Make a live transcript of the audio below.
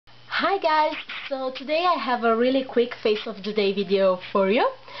Hi guys, so today I have a really quick face of the day video for you.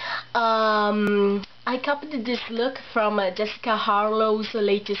 I copied this look from Jessica Harlow's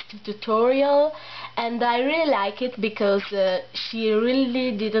latest tutorial, and I really like it because she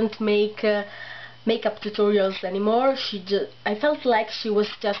really didn't make makeup tutorials anymore. I felt like she was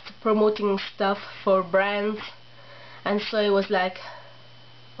just promoting stuff for brands, and so it was like,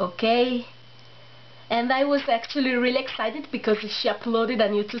 okay. And I was actually really excited because she uploaded a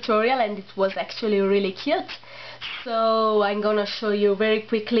new tutorial and it was actually really cute. So I'm gonna show you very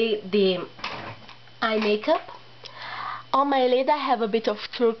quickly the eye makeup. On my lid I have a bit of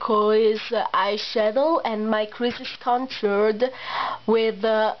turquoise eyeshadow, and my crease is contoured with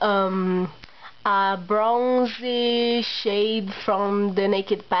a bronzy shade from the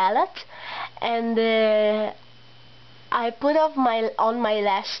Naked palette, and I put on my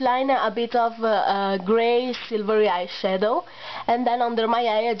lash line a bit of grey silvery eyeshadow, and then under my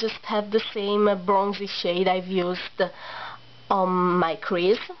eye I just have the same bronzy shade I've used on my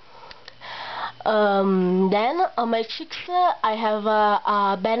crease. Then on my cheeks I have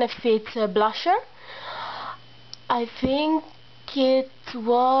a Benefit blusher. I think it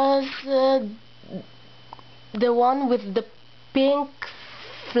was the one with the pink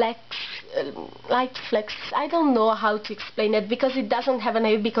flecks, light flecks. I don't know how to explain it because it doesn't have a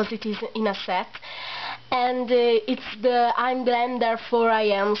name, because it is in a set, and it's the I'm Glam Therefore I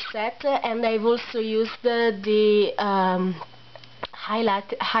Am set, and I've also used the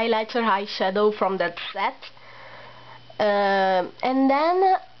highlighter eyeshadow from that set. And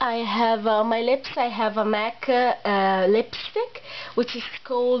then I have my lips. I have a MAC lipstick which is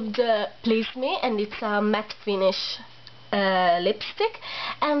called Please Me, and it's a matte finish lipstick.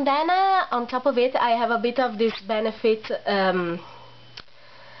 And then on top of it I have a bit of this Benefit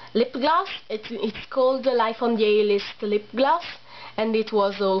lip gloss. It's called Life on the A-List lip gloss, and it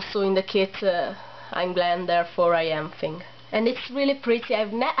was also in the kit I'm Glam Therefore I Am thing. And it's really pretty.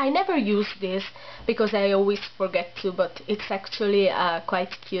 I never use this because I always forget to, but it's actually a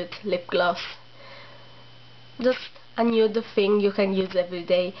quite cute lip gloss. Just a nude thing you can use every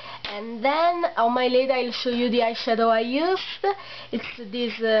day. And then on my lid I'll show you the eyeshadow I used. It's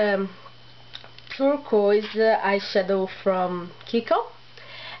this turquoise eyeshadow from Kiko,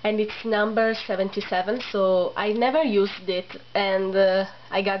 and it's number 77, so I never used it, and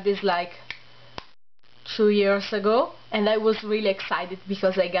I got this like 2 years ago, and I was really excited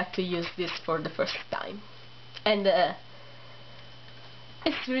because I got to use this for the first time. And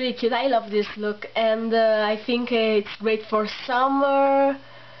it's really cute. I love this look, and I think it's great for summer,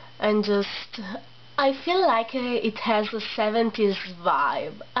 and just I feel like it has a 70s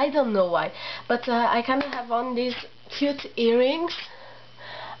vibe. I don't know why, but I kind of have on these cute earrings.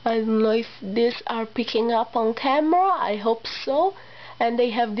 I don't know if these are picking up on camera, I hope so. And they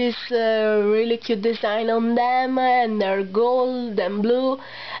have this really cute design on them, and they're gold and blue,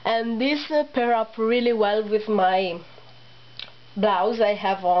 and these pair up really well with my blouse I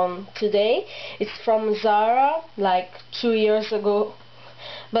have on today. It's from Zara, like 2 years ago,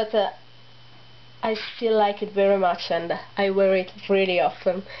 but I still like it very much, and I wear it really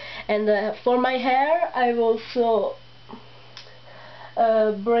often. And for my hair I've also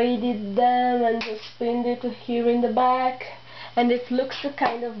braided them and just pinned it here in the back, and it looks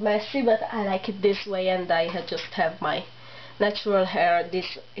kind of messy, but I like it this way, and I just have my natural hair.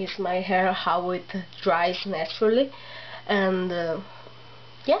 This is my hair, how it dries naturally. And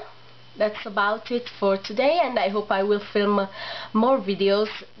yeah, that's about it for today, and I hope I will film more videos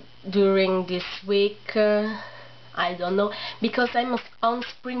during this week. I don't know, because I'm on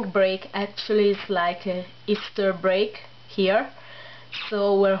spring break. Actually it's like Easter break here,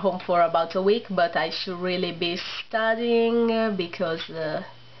 so we're home for about a week, but I should really be studying because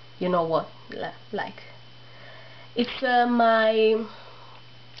you know what, like it's my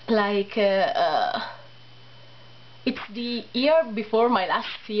it's the year before my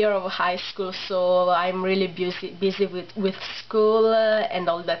last year of high school, so I'm really busy with school and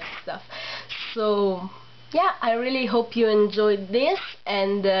all that stuff. So yeah, I really hope you enjoyed this,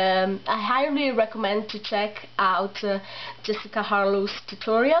 and I highly recommend to check out Jessica Harlow's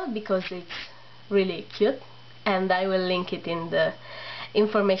tutorial because it's really cute, and I will link it in the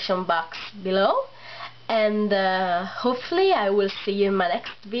information box below. And hopefully I will see you in my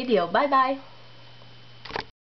next video. Bye bye!